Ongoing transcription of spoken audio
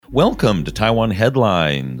Welcome to Taiwan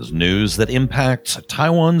Headlines, news that impacts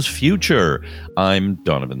Taiwan's future. I'm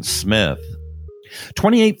Donovan Smith.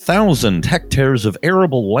 28,000 hectares of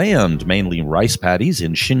arable land, mainly rice paddies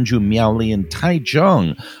in Hsinchu, Miaoli, and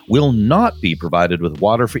Taichung, will not be provided with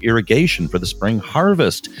water for irrigation for the spring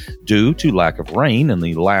harvest due to lack of rain in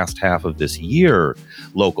the last half of this year.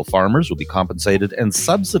 Local farmers will be compensated and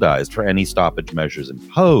subsidized for any stoppage measures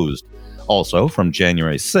imposed. Also, from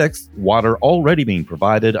January 6th, water already being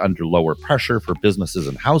provided under lower pressure for businesses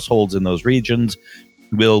and households in those regions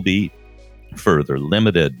will be further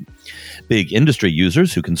limited. Big industry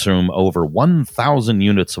users who consume over 1,000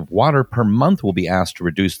 units of water per month will be asked to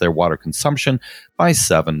reduce their water consumption by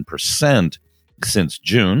 7%. Since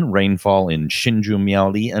June, rainfall in Hsinchu,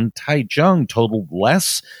 Miaoli, and Taichung totaled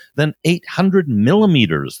less than 800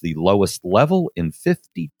 millimeters, the lowest level in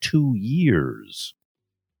 52 years.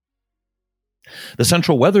 The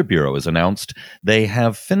Central Weather Bureau has announced they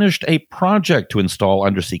have finished a project to install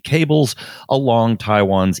undersea cables along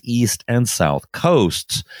Taiwan's east and south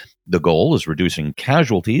coasts. The goal is reducing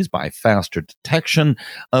casualties by faster detection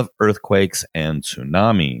of earthquakes and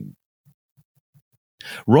tsunami.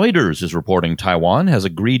 Reuters is reporting Taiwan has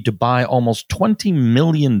agreed to buy almost 20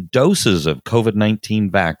 million doses of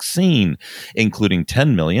COVID-19 vaccine, including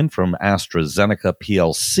 10 million from AstraZeneca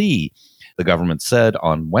plc. The government said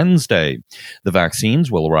on Wednesday. The vaccines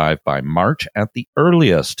will arrive by March at the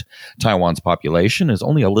earliest. Taiwan's population is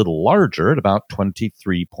only a little larger at about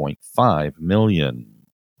 23.5 million.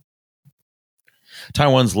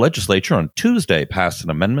 Taiwan's legislature on Tuesday passed an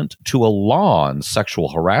amendment to a law on sexual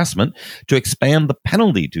harassment to expand the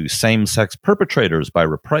penalty to same-sex perpetrators by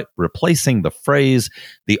replacing the phrase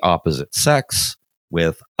 "the opposite sex"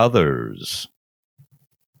 with "others."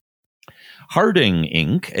 Harding,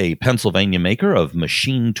 Inc., a Pennsylvania maker of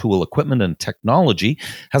machine tool equipment and technology,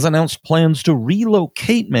 has announced plans to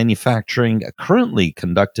relocate manufacturing currently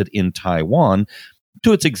conducted in Taiwan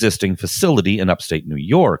to its existing facility in upstate New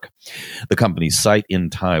York. The company's site in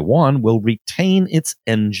Taiwan will retain its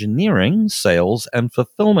engineering, sales, and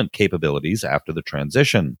fulfillment capabilities after the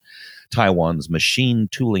transition. Taiwan's machine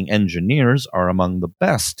tooling engineers are among the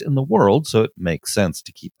best in the world, so it makes sense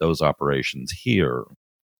to keep those operations here.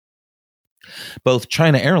 Both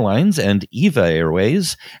China Airlines and EVA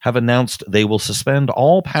Airways have announced they will suspend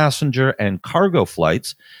all passenger and cargo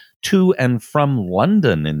flights to and from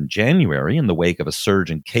London in January in the wake of a surge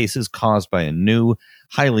in cases caused by a new,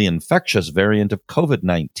 highly infectious variant of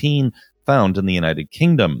COVID-19 found in the United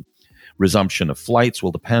Kingdom. Resumption of flights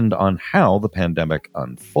will depend on how the pandemic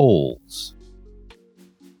unfolds.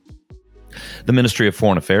 The Ministry of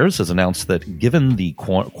Foreign Affairs has announced that given the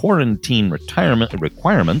quarantine retirement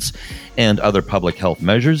requirements and other public health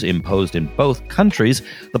measures imposed in both countries,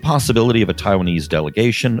 the possibility of a Taiwanese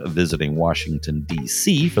delegation visiting Washington,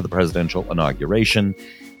 D.C. for the presidential inauguration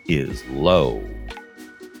is low.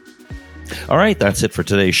 All right, that's it for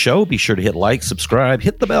today's show. Be sure to hit like, subscribe,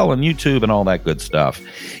 hit the bell on YouTube, and all that good stuff.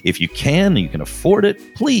 If you can afford it,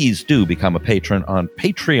 please do become a patron on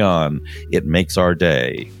Patreon. It makes our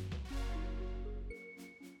day.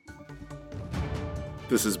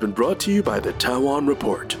 This has been brought to you by the Taiwan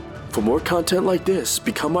Report. For more content like this,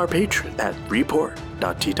 become our patron at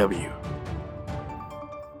report.tw.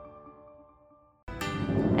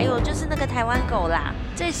 还有就是那个台湾狗啦，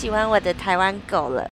最喜欢我的台湾狗了。